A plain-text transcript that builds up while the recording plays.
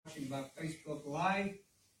by Facebook Live.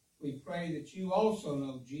 We pray that you also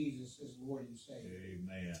know Jesus as Lord and Savior.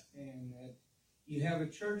 Amen. And that you have a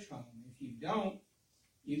church home. If you don't,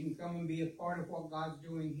 you can come and be a part of what God's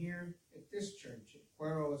doing here at this church, at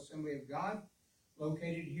Cuero Assembly of God,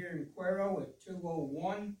 located here in Cuero at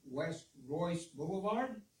 201 West Royce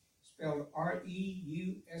Boulevard, spelled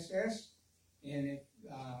R-E-U-S-S. And if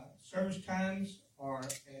service times are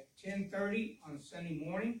at 10:30 on Sunday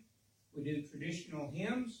morning. We do traditional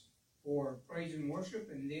hymns for praise and worship,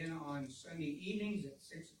 and then on Sunday evenings at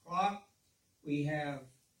 6 o'clock we have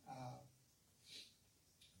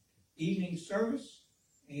evening service,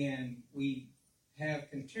 and we have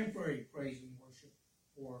contemporary praise and worship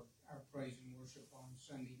for our praise and worship on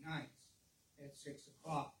Sunday nights at 6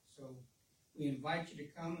 o'clock. So we invite you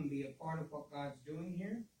to come and be a part of what God's doing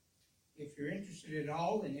here. If you're interested at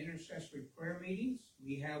all in intercessory prayer meetings,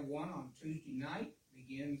 we have one on Tuesday night.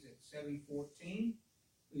 Begins at 7:14.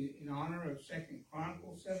 In honor of 2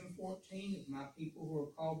 Chronicles 7:14, if my people who are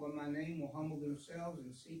called by my name will humble themselves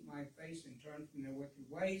and seek my face and turn from their wicked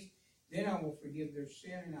ways, then I will forgive their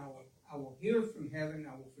sin, and I will hear from heaven,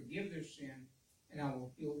 I will forgive their sin, and I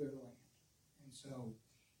will heal their land. And so,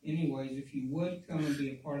 anyways, if you would come and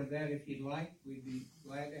be a part of that, if you'd like, we'd be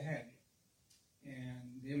glad to have you.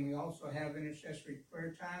 And then we also have intercessory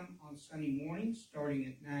prayer time on Sunday mornings, starting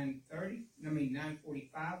at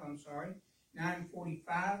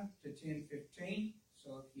 9:45 to 10:15.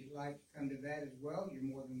 So if you'd like to come to that as well, you're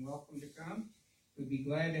more than welcome to come. We'd be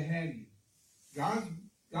glad to have you. God's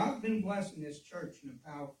been blessing this church in a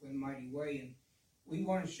powerful and mighty way, and we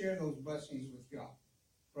want to share those blessings with y'all.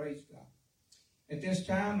 Praise God. At this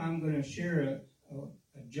time, I'm going to share a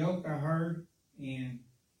joke I heard, and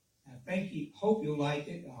I hope you'll like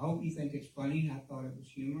it. I hope you think it's funny. I thought it was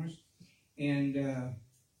humorous. And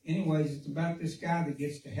anyways, it's about this guy that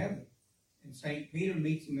gets to heaven. And St. Peter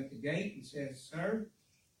meets him at the gate and says, "Sir,"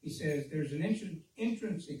 he says, "there's an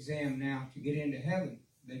entrance exam now to get into heaven,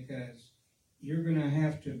 because you're going to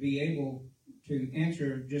have to be able to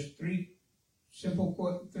answer just three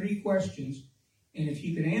questions. And if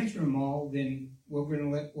you can answer them all, then we'll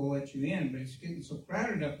let you in. But it's getting so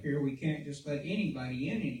crowded up here, we can't just let anybody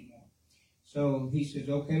in anymore." So he says,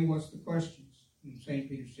 "Okay, what's the questions?" And St.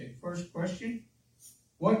 Peter said, "First question,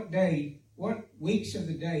 what weeks of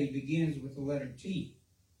the day begins with the letter T?"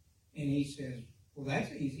 And he says, "Well,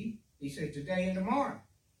 that's easy." He said, "Today and tomorrow."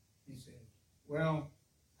 He said, "Well,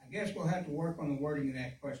 I guess we'll have to work on the wording of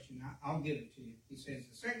that question. I'll give it to you." He says,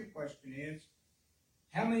 "The second question is,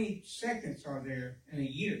 how many seconds are there in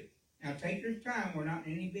a year?" Now take your time. We're not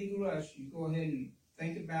in any big rush. You go ahead and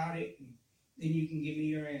think about it, and then you can give me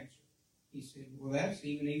your answer. He said, "Well, that's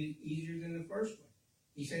even easier than the first one."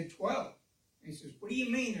 He said, 12. And he says, "What do you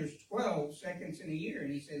mean there's 12 seconds in a year?"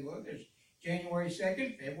 And he said, "Well, there's January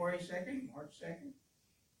 2nd, February 2nd, March 2nd.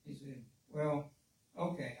 He said, "Well,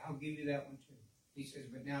 okay, I'll give you that one too." He says,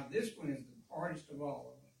 "But now this one is the hardest of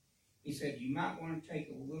all of them." He said, "You might want to take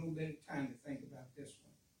a little bit of time to think about this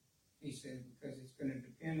one." He said, "Because it's going to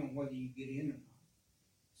depend on whether you get in or not."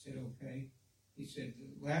 I said, "Okay." He said, "The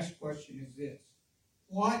last question is this.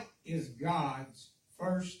 What is God's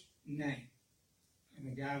first name?" And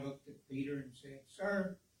the guy looked at Peter and said,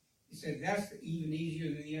 "Sir," he said, "that's even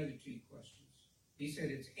easier than the other two questions." He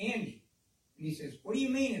said, "It's Andy." And he says, "What do you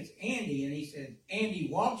mean it's Andy?" And he said, "Andy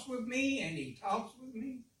walks with me, Andy talks with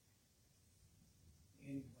me."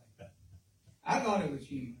 Anyway, I thought it was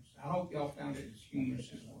humorous. I hope y'all found it as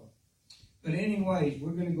humorous as well. But anyways,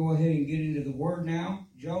 we're going to go ahead and get into the Word now.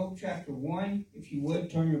 Job chapter 1, if you would,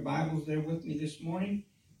 turn your Bibles there with me this morning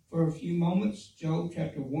for a few moments. Job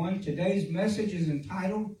chapter 1. Today's message is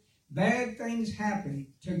entitled, "Bad Things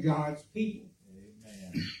Happen to God's People."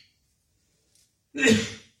 Amen.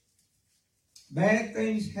 Bad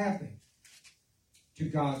things happen to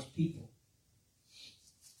God's people.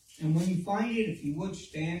 And when you find it, if you would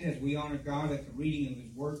stand as we honor God at the reading of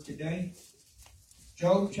His Word today.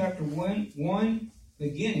 Job chapter 1,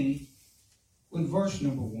 beginning with verse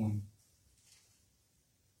number 1.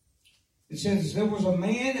 It says, "There was a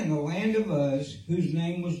man in the land of Uz whose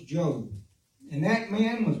name was Job. And that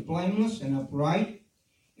man was blameless and upright,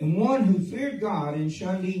 and one who feared God and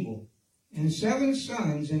shunned evil. And 7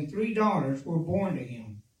 sons and 3 daughters were born to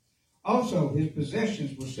him. Also his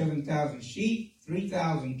possessions were 7,000 sheep,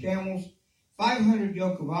 3,000 camels, 500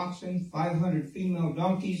 yoke of oxen, 500 female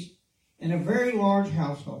donkeys, and a very large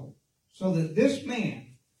household, so that this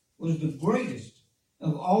man was the greatest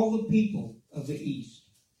of all the people of the east.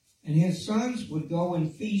 And his sons would go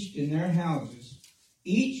and feast in their houses,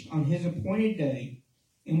 each on his appointed day,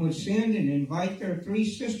 and would send and invite their 3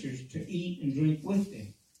 sisters to eat and drink with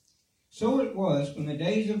them. So it was, when the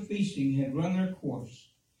days of feasting had run their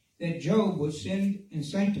course, that Job would send and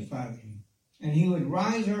sanctify them. And he would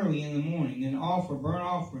rise early in the morning and offer burnt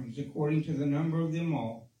offerings according to the number of them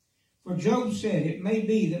all. For Job said, It may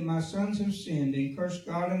be that my sons have sinned and cursed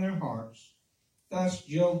God in their hearts. Thus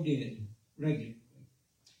Job did regularly.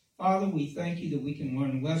 Father, we thank you that we can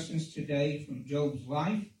learn lessons today from Job's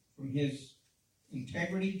life, from his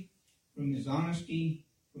integrity, from his honesty,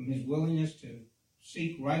 from his willingness to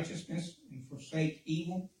seek righteousness and forsake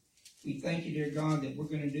evil. We thank you, dear God, that we're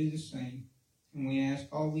going to do the same. And we ask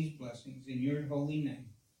all these blessings in your holy name.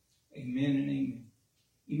 Amen and amen.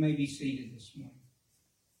 You may be seated this morning.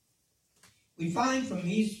 We find from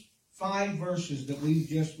these 5 verses that we've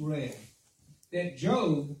just read that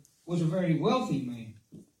Job was a very wealthy man.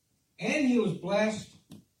 And he was blessed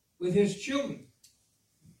with his children.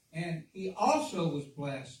 And he also was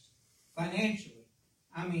blessed financially.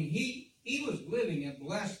 I mean, he was living a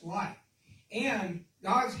blessed life. And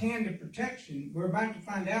God's hand of protection, we're about to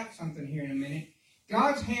find out something here in a minute.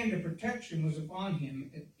 God's hand of protection was upon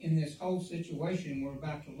him in this whole situation we're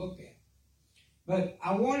about to look at. But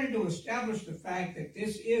I wanted to establish the fact that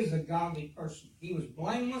this is a godly person. He was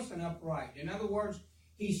blameless and upright. In other words,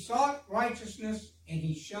 he sought righteousness and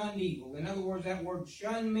he shunned evil. In other words, that word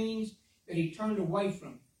shun means that he turned away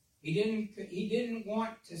from it. He didn't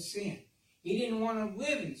want to sin. He didn't want to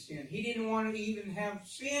live in sin. He didn't want to even have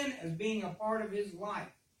sin as being a part of his life.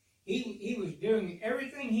 He was doing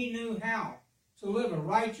everything he knew how to live a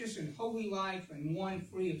righteous and holy life and one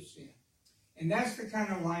free of sin. And that's the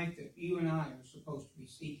kind of life that you and I are supposed to be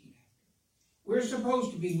seeking after. We're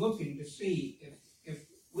supposed to be looking to see if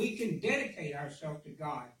we can dedicate ourselves to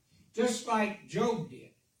God, just like Job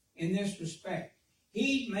did in this respect.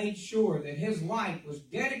 He made sure that his life was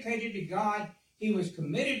dedicated to God. He was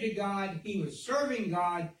committed to God. He was serving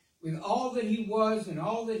God with all that he was and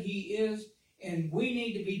all that he is. And we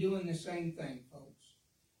need to be doing the same thing, folks.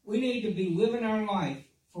 We need to be living our life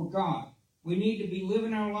for God. We need to be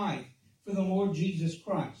living our life for the Lord Jesus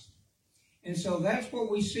Christ. And so that's what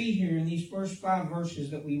we see here in these first 5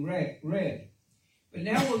 verses that we read. But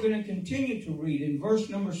now we're going to continue to read in verse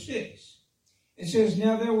number 6. It says,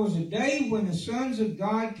 Now there was a day when the sons of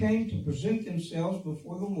God came to present themselves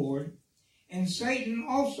before the Lord, and Satan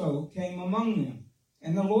also came among them.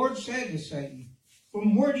 And the Lord said to Satan,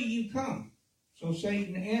 From where do you come? So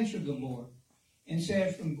Satan answered the Lord, and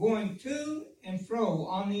said, From going to and fro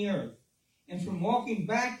on the earth, and from walking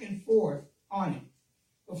back and forth on it.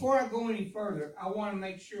 Before I go any further, I want to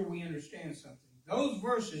make sure we understand something. Those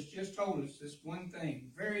verses just told us this one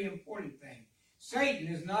thing, very important thing. Satan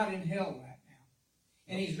is not in hell right now.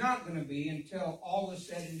 And he's not going to be until all is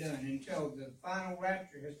said and done, until the final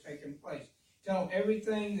rapture has taken place. Till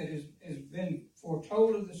everything that has been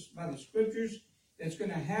foretold by the Scriptures that's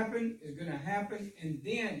going to happen is going to happen, and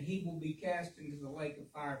then he will be cast into the lake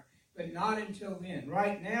of fire. But not until then.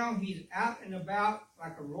 Right now, he's out and about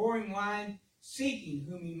like a roaring lion, seeking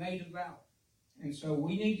whom he may devour. And so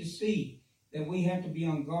we need to see that we have to be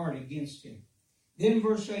on guard against him. Then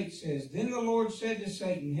verse 8 says, Then the Lord said to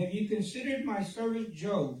Satan, Have you considered my servant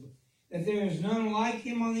Job, that there is none like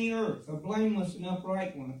him on the earth, a blameless and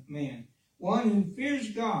upright man, one who fears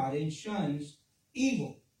God and shuns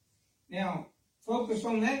evil? Now, focus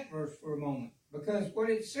on that verse for a moment, because what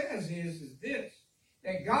it says is this,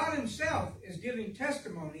 that God himself is giving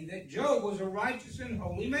testimony that Job was a righteous and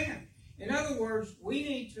holy man. In other words, we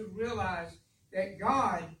need to realize that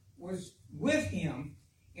God was with him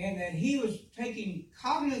and that he was taking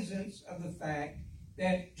cognizance of the fact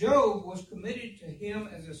that Job was committed to him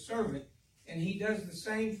as a servant, and he does the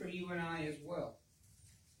same for you and I as well.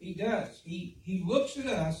 He does. He looks at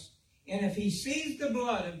us, and if he sees the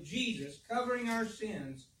blood of Jesus covering our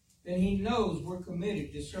sins, then he knows we're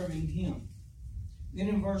committed to serving him. Then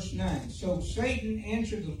in verse 9, So Satan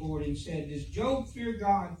answered the Lord and said, Does Job fear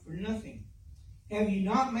God for nothing? Have you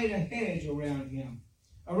not made a hedge around him,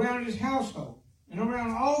 around his household, and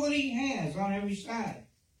around all that he has on every side?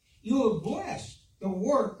 You have blessed the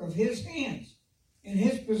work of his hands, and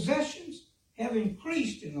his possessions have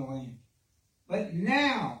increased in the land. But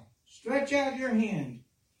now stretch out your hand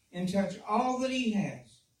and touch all that he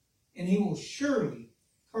has, and he will surely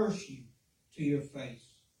curse you to your face.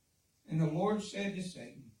 And the Lord said to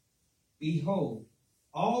Satan, Behold,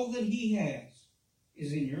 all that he has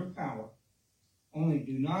is in your power. Only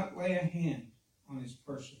do not lay a hand on his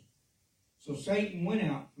person. So Satan went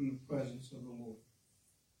out from the presence of the Lord.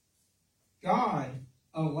 God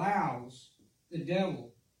allows the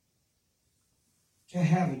devil to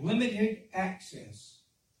have limited access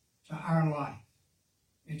to our life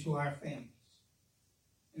and to our families.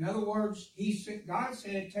 In other words, God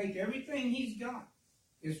said, take everything he's got,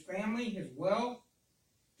 his family, his wealth,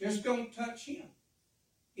 just don't touch him.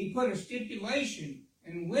 He put a stipulation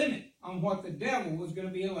and limit on what the devil was going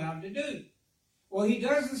to be allowed to do. Well, he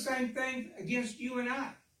does the same thing against you and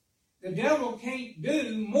I. The devil can't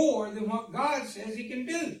do more than what God says he can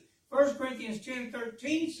do. 1 Corinthians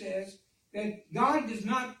 10:13 says that God does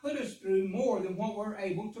not put us through more than what we're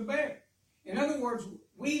able to bear. In other words,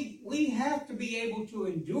 we have to be able to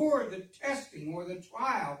endure the testing or the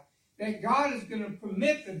trial that God is going to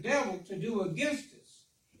permit the devil to do against us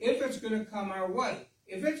if it's going to come our way.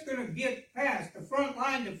 If it's going to get past the front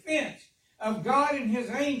line defense of God and his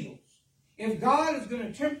angels, if God is going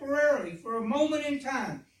to temporarily, for a moment in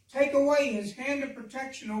time, take away his hand of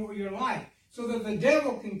protection over your life so that the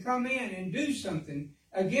devil can come in and do something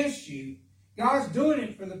against you, God's doing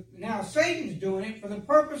it now Satan's doing it for the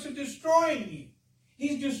purpose of destroying you.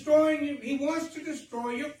 He's destroying you. He wants to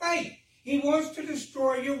destroy your faith. He wants to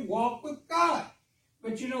destroy your walk with God.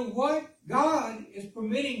 But you know what? God is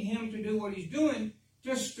permitting him to do what he's doing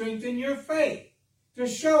to strengthen your faith, to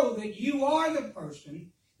show that you are the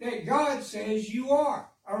person that God says you are,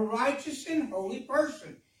 a righteous and holy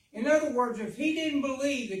person. In other words, if he didn't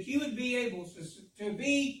believe that you would be able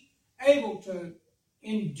to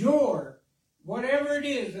endure whatever it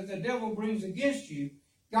is that the devil brings against you,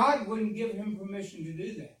 God wouldn't give him permission to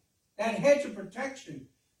do that. That hedge of protection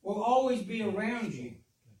will always be around you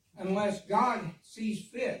unless God sees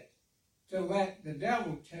fit to let the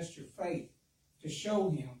devil test your faith, to show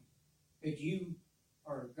him that you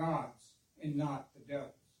are God's and not the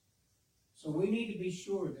devil's. So we need to be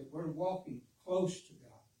sure that we're walking close to God.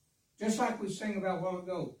 Just like we sang about a while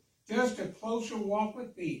ago, just a closer walk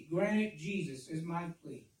with thee, granted Jesus, is my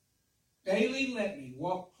plea. Daily let me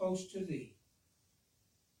walk close to thee.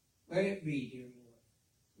 Let it be, dear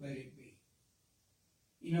Lord. Let it be.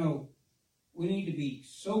 You know, we need to be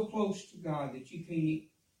so close to God that you can't.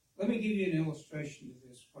 Let me give you an illustration of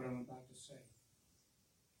this, what I'm about to say.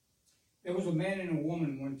 There was a man and a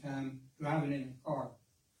woman one time driving in a car.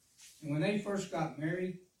 And when they first got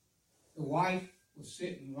married, the wife was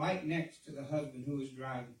sitting right next to the husband who was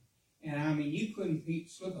driving. And I mean, you couldn't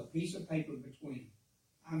slip a piece of paper between them.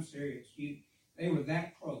 I'm serious. They were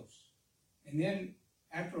that close. And then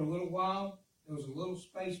after a little while, there was a little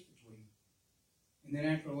space between them. And then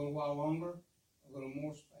after a little while longer, a little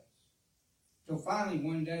more space. So finally,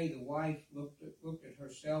 one day, the wife looked at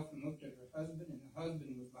herself and looked at her husband, and the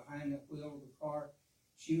husband was behind the wheel of the car.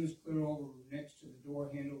 She was clear over next to the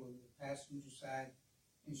door handle of the passenger side.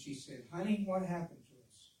 And she said, honey, what happened to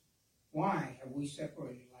us? Why have we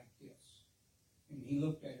separated like this? And he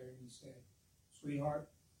looked at her and he said, sweetheart,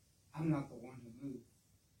 I'm not the one to move.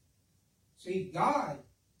 See, God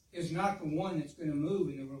is not the one that's going to move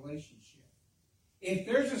in the relationship. If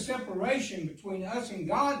there's a separation between us and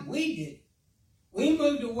God, we did it. We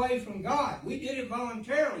moved away from God. We did it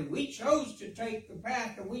voluntarily. We chose to take the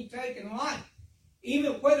path that we take in life.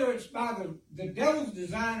 Even whether it's by the devil's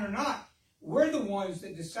design or not, we're the ones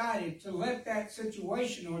that decided to let that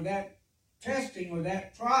situation or that testing or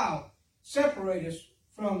that trial separate us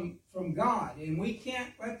from God. And we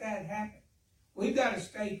can't let that happen. We've got to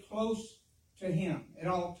stay close to him at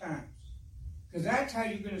all times. Because that's how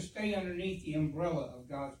you're going to stay underneath the umbrella of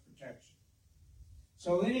God's protection.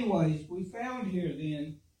 So anyways, we found here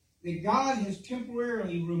then that God has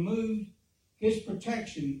temporarily removed his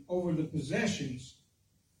protection over the possessions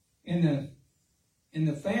in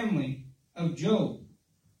the family of Job.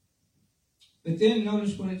 But then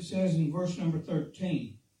notice what it says in verse number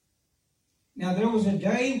 13. Now there was a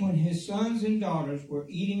day when his sons and daughters were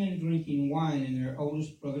eating and drinking wine in their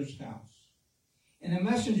oldest brother's house. And a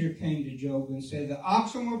messenger came to Job and said, the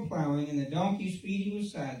oxen were plowing and the donkeys feeding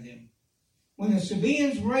beside them, when the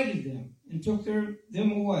Sabaeans raided them and took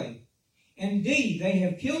them away. Indeed, they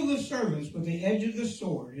have killed the servants with the edge of the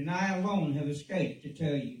sword, and I alone have escaped to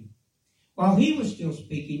tell you. While he was still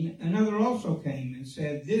speaking, another also came and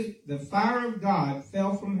said, the fire of God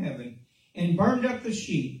fell from heaven and burned up the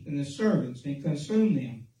sheep and the servants and consumed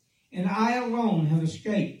them. And I alone have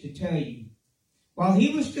escaped to tell you. While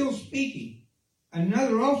he was still speaking,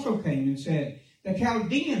 another also came and said, the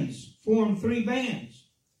Chaldeans formed 3 bands,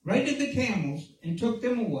 raided the camels, and took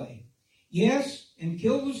them away. Yes, and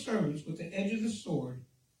killed the servants with the edge of the sword.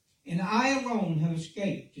 And I alone have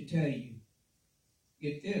escaped to tell you.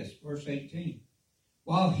 Get this, verse 18.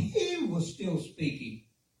 While he was still speaking,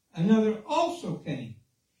 another also came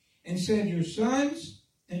and said, your sons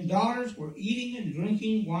and daughters were eating and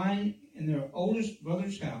drinking wine in their oldest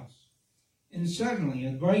brother's house. And suddenly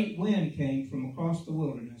a great wind came from across the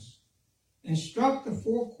wilderness and struck the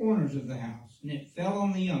 4 corners of the house and it fell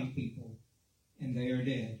on the young people, and they are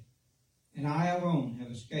dead. And I alone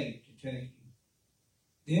have escaped to tell you.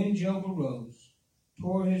 Then Job arose,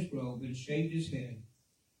 tore his robe, and shaved his head,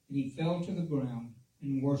 and he fell to the ground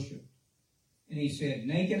and worshipped. And he said,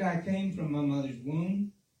 Naked I came from my mother's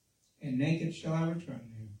womb, and naked shall I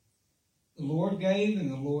return there. The Lord gave, and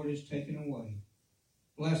the Lord has taken away.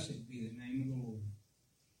 Blessed be the name of the Lord.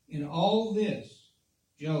 In all this,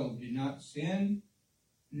 Job did not sin,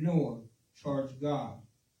 nor charge God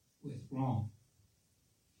with wrong.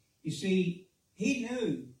 You see, he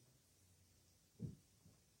knew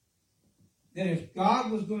that if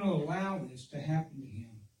God was going to allow this to happen to him,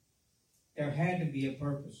 there had to be a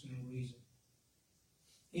purpose and a reason.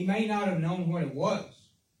 He may not have known what it was.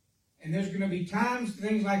 And there's going to be times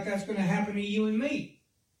things like that's going to happen to you and me.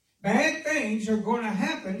 Bad things are going to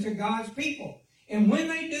happen to God's people. And when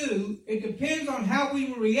they do, it depends on how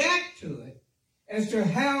we react to it as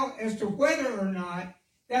to whether or not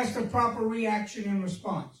that's the proper reaction and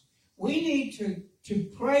response. We need to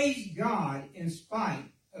praise God in spite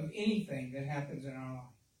of anything that happens in our life.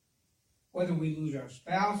 Whether we lose our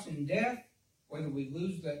spouse in death, whether we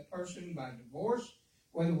lose that person by divorce,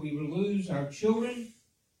 whether we lose our children,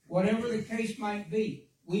 whatever the case might be,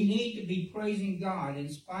 we need to be praising God in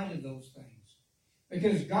spite of those things.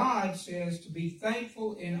 Because God says to be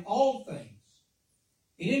thankful in all things.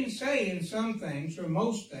 He didn't say in some things or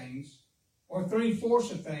most things or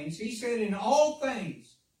 3/4 of things. He said in all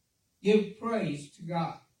things, give praise to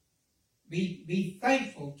God. Be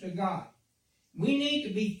thankful to God. We need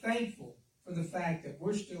to be thankful for the fact that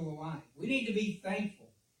we're still alive. We need to be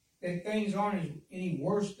thankful that things aren't any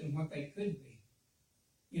worse than what they could be.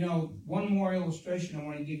 You know, one more illustration I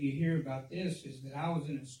want to give you here about this is that I was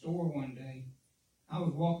in a store one day. I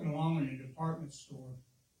was walking along in a department store,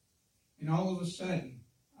 and all of a sudden,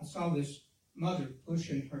 I saw this mother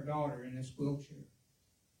pushing her daughter in this wheelchair.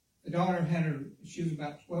 The daughter she was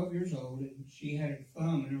about 12 years old, and she had her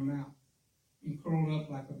thumb in her mouth and curled up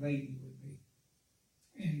like a baby would be.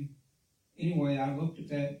 And anyway, I looked at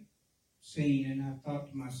that scene, and I thought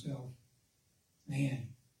to myself,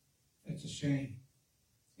 man, that's a shame.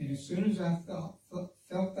 And as soon as I felt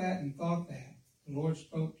that and thought that, the Lord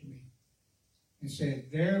spoke to me and said,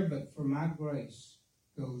 there, but for my grace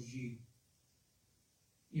goes you.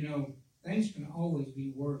 You know, things can always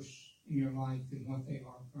be worse in your life than what they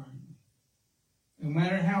are currently. No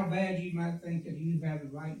matter how bad you might think that you have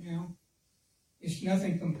it right now, it's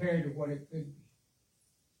nothing compared to what it could be.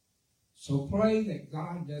 So pray that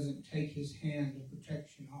God doesn't take his hand of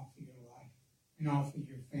protection off of your life and off of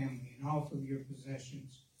your family and off of your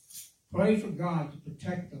possessions. Pray for God to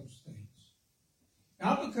protect those things.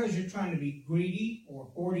 Not because you're trying to be greedy or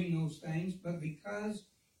hoarding those things, but because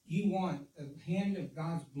you want the hand of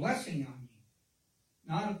God's blessing on you,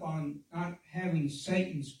 not having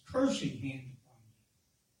Satan's cursing hand upon you.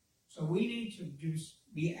 So we need to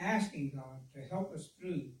be asking God to help us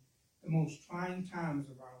through the most trying times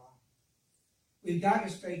of our life. We've got to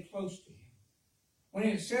stay close to him. When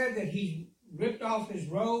it said that he ripped off his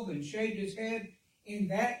robe and shaved his head, in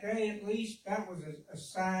that day at least, that was a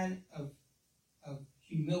sign of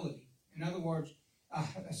humility. In other words,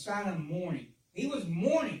 a sign of mourning. He was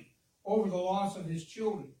mourning over the loss of his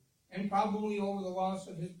children and probably over the loss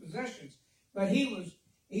of his possessions. But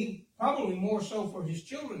he probably more so for his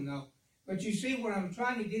children, though. But you see, what I'm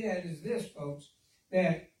trying to get at is this, folks,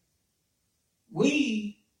 that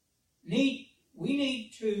we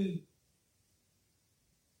need to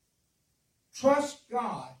trust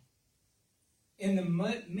God in the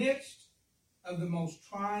midst of the most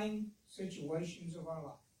trying situations of our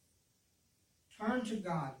life. Turn to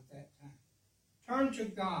God at that time. Turn to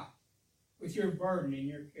God with your burden and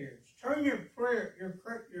your cares. Turn your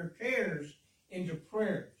cares into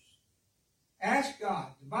prayers. Ask God.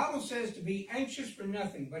 The Bible says to be anxious for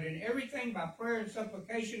nothing, but in everything by prayer and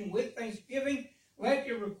supplication with thanksgiving, let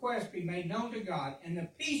your requests be made known to God, and the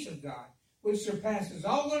peace of God, which surpasses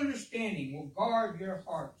all understanding, will guard your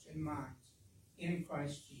hearts and minds in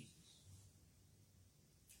Christ Jesus.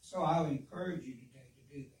 So I'll encourage you today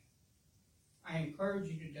to do that. I encourage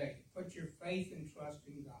you today to put your faith and trust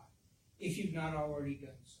in God, if you've not already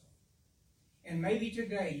done so. And maybe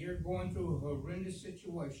today you're going through a horrendous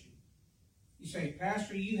situation. You say,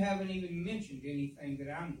 Pastor, you haven't even mentioned anything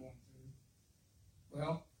that I'm going through.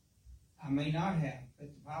 Well, I may not have, but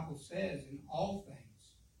the Bible says in all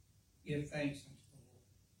things, give thanks unto the Lord.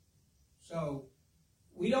 So,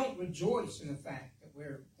 we don't rejoice in the fact that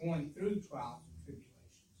we're going through trials and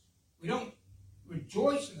tribulations. We don't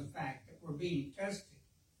rejoice in the fact that we're being tested.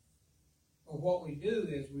 But what we do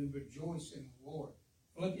is we rejoice in the Lord.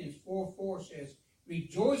 Philippians 4:4 says,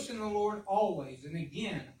 Rejoice in the Lord always. And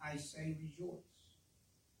again, I say rejoice.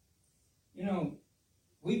 You know,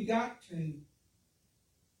 we've got to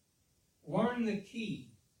learn the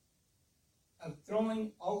key of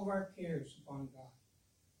throwing all of our cares upon God.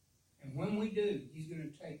 And when we do, He's going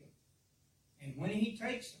to take them. And when He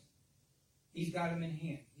takes them, He's got them in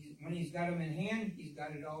hand. When He's got them in hand, He's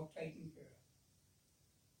got it all taken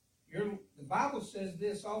care of. The Bible says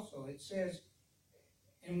this also. It says,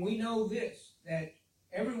 and we know this, that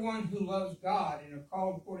everyone who loves God and are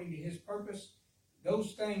called according to His purpose,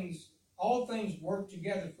 those things, all things work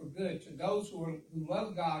together for good to those who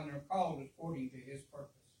love God and are called according to His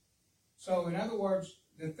purpose. So, in other words,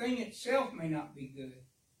 the thing itself may not be good,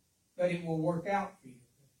 but it will work out for you.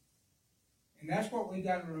 And that's what we've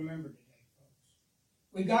got to remember today, folks.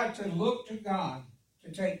 We've got to look to God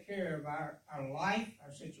to take care of our life,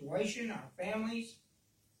 our situation, our families,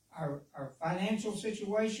 our financial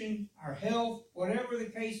situation, our health, whatever the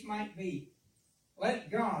case might be.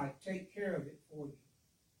 Let God take care of it for you.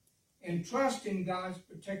 And trust in God's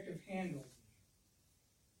protective hand over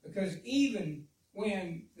you. Because even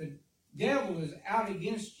when the devil is out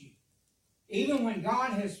against you, even when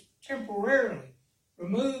God has temporarily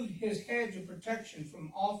removed His hedge of protection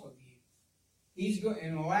from off of you,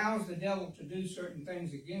 and allows the devil to do certain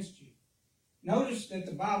things against you. Notice that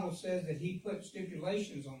the Bible says that He put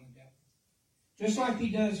stipulations on the devil. Just like He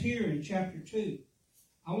does here in chapter 2.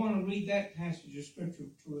 I want to read that passage of Scripture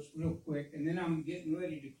to us real quick, and then I'm getting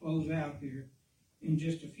ready to close out here in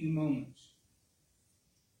just a few moments.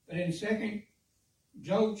 But in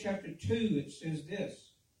Job chapter 2, it says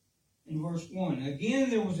this, in verse 1, Again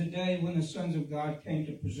there was a day when the sons of God came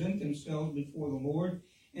to present themselves before the Lord,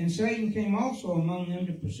 and Satan came also among them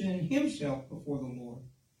to present himself before the Lord.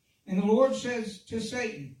 And the Lord says to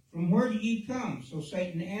Satan, From where do you come? So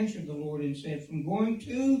Satan answered the Lord and said, From going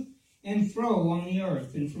to and fro on the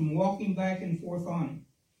earth, and from walking back and forth on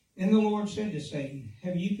it. Then the Lord said to Satan,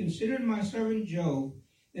 Have you considered my servant Job,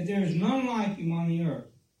 that there is none like him on the earth,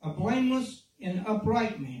 a blameless and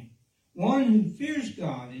upright man, one who fears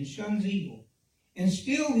God and shuns evil? And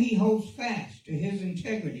still he holds fast to his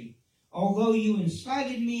integrity, although you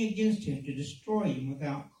incited me against him to destroy him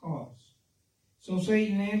without cause. So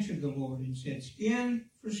Satan answered the Lord and said, Skin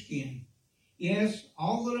for skin. Yes,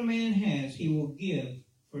 all that a man has he will give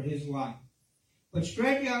for his life. But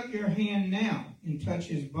stretch out your hand now and touch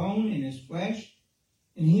his bone and his flesh,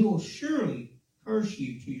 and he will surely curse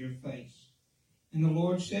you to your face. And the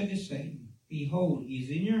Lord said to Satan, Behold, he is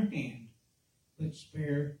in your hand, but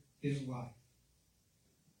spare his life.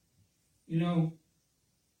 You know,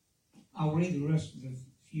 I'll read the rest of the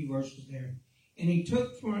few verses there. And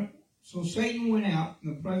so Satan went out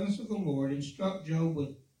from the presence of the Lord and struck Job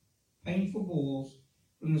with painful blows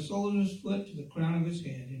from the sole of his foot to the crown of his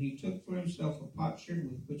head. And he took for himself a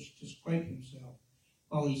potsherd with which to scrape himself,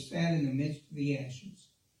 while he sat in the midst of the ashes.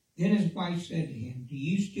 Then his wife said to him, Do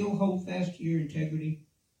you still hold fast to your integrity?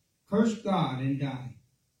 Curse God and die.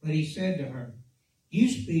 But he said to her, You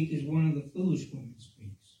speak as one of the foolish women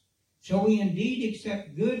speaks. Shall we indeed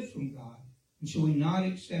accept good from God, and shall we not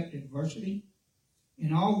accept adversity?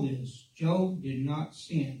 In all this, Job did not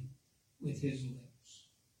sin with his lips.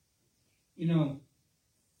 You know,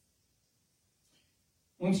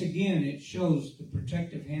 once again, it shows the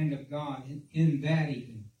protective hand of God in that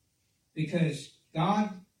even. Because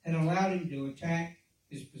God had allowed him to attack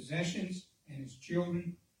his possessions and his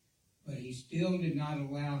children, but he still did not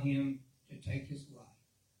allow him to take his life.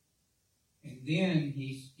 And then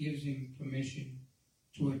he gives him permission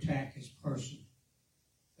to attack his person.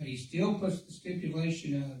 But he still puts the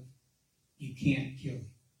stipulation of, you can't kill him.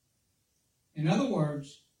 In other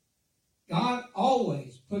words, God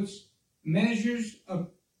always puts measures of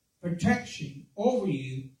protection over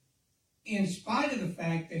you in spite of the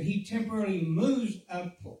fact that he temporarily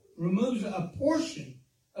removes a portion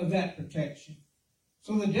of that protection.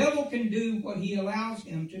 So the devil can do what he allows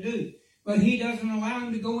him to do, but he doesn't allow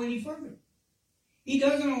him to go any further. He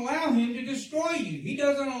doesn't allow him to destroy you. He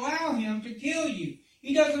doesn't allow him to kill you.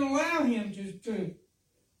 He doesn't allow him to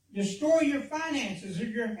destroy your finances or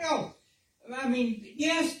your health. I mean,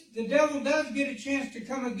 yes, the devil does get a chance to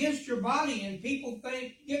come against your body, and people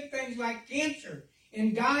get things like cancer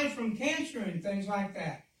and die from cancer and things like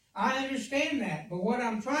that. I understand that, but what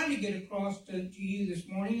I'm trying to get across to you this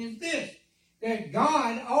morning is this, that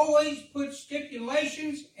God always puts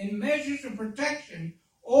stipulations and measures of protection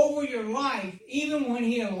over your life, even when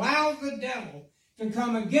he allows the devil to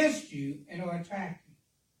come against you and to attack you.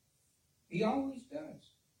 He always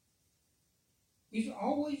does. He's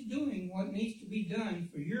always doing what needs to be done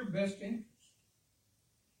for your best interest.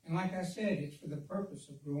 And like I said, it's for the purpose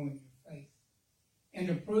of growing your faith. and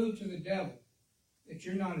to prove to the devil that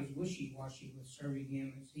you're not as wishy-washy with serving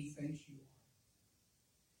him as he thinks you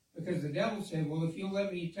are. Because the devil said, well, if you'll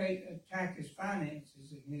let me attack his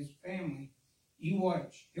finances and his family, you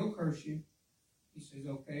watch, he'll curse you. He says,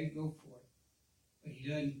 okay, go for it. But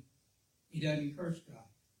he doesn't curse God.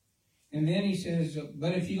 And then he says,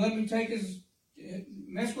 but if you let me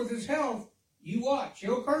mess with his health, you watch,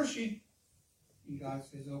 he'll curse you. And God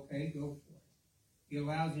says, okay, go for it. He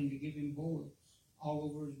allows him to give him bullets all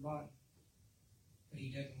over his body. But he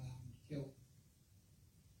doesn't allow him to kill him.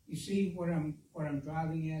 You see what I'm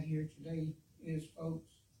driving at here today is,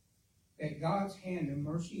 folks, that God's hand of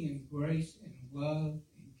mercy and grace and love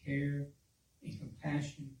and care and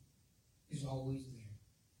compassion is always there.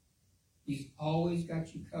 He's always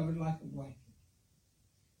got you covered like a blanket.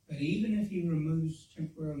 But even if he removes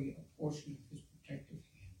temporarily a portion of his protective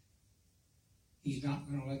hand, he's not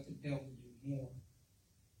going to let the devil do more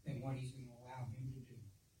than what he's going to allow him to do.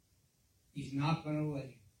 He's not going to let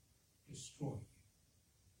him destroy you.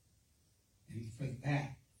 And for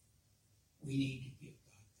that, we need to give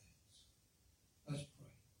God thanks. Let's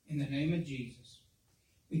pray. In the name of Jesus,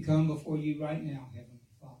 we come before you right now, Heavenly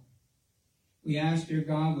Father. We ask, dear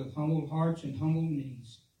God, with humbled hearts and humbled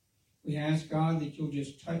knees, we ask, God, that you'll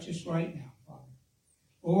just touch us right now, Father.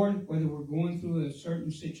 Lord, whether we're going through a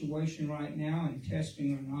certain situation right now and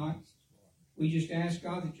testing or not, we just ask,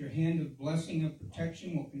 God, that your hand of blessing and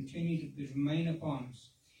protection will continue to remain upon us.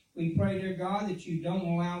 We pray, dear God, that you don't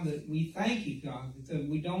allow we thank you, God,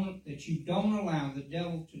 that you don't allow the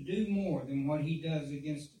devil to do more than what he does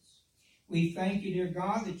against us. We thank you, dear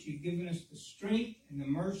God, that you've given us the strength and the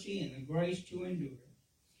mercy and the grace to endure.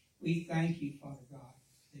 We thank you, Father God,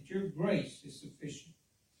 that your grace is sufficient.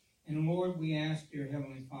 And Lord, we ask, dear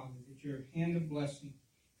Heavenly Father, that your hand of blessing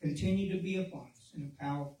continue to be upon us in a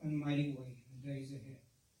powerful and mighty way in the days ahead.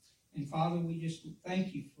 And Father, we just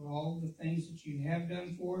thank you for all the things that you have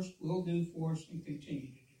done for us, will do for us, and continue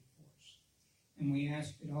to do for us. And we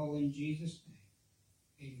ask it all in Jesus'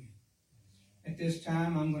 name. Amen. At this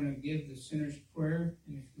time, I'm going to give the sinner's prayer.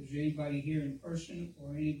 And if there's anybody here in person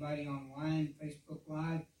or anybody online, Facebook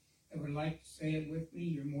Live, that would like to say it with me,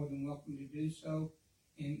 you're more than welcome to do so.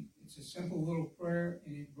 And it's a simple little prayer,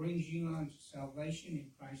 and it brings you on to salvation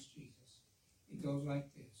in Christ Jesus. It goes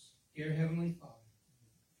like this. Dear Heavenly Father,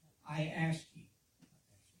 I ask you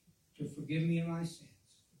to forgive me of my sins.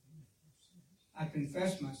 I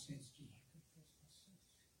confess my sins to you.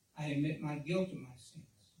 I admit my guilt of my sins.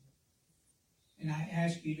 And I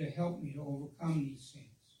ask you to help me to overcome these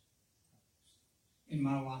sins in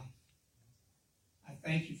my life. I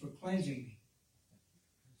thank you for cleansing me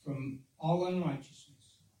from all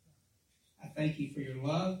unrighteousness. I thank you for your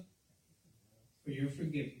love, for your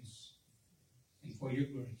forgiveness, and for your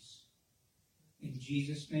grace. In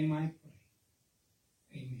Jesus' name I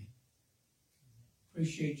pray. Amen.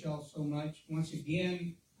 Appreciate y'all so much. Once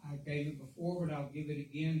again, I gave it before, but I'll give it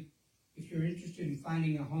again. If you're interested in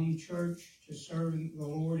finding a home church to serve the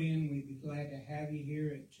Lord in, we'd be glad to have you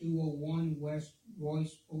here at 201 West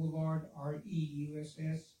Royce Boulevard,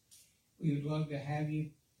 REUSS. We would love to have you.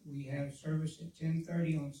 We have service at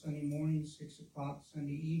 10:30 on Sunday mornings, 6 o'clock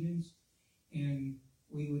Sunday evenings, and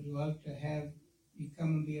we would love to have you come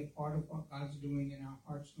and be a part of what God's doing in our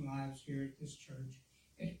hearts and lives here at this church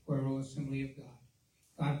at Cuero Assembly of God.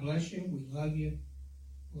 God bless you. We love you.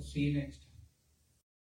 We'll see you next time.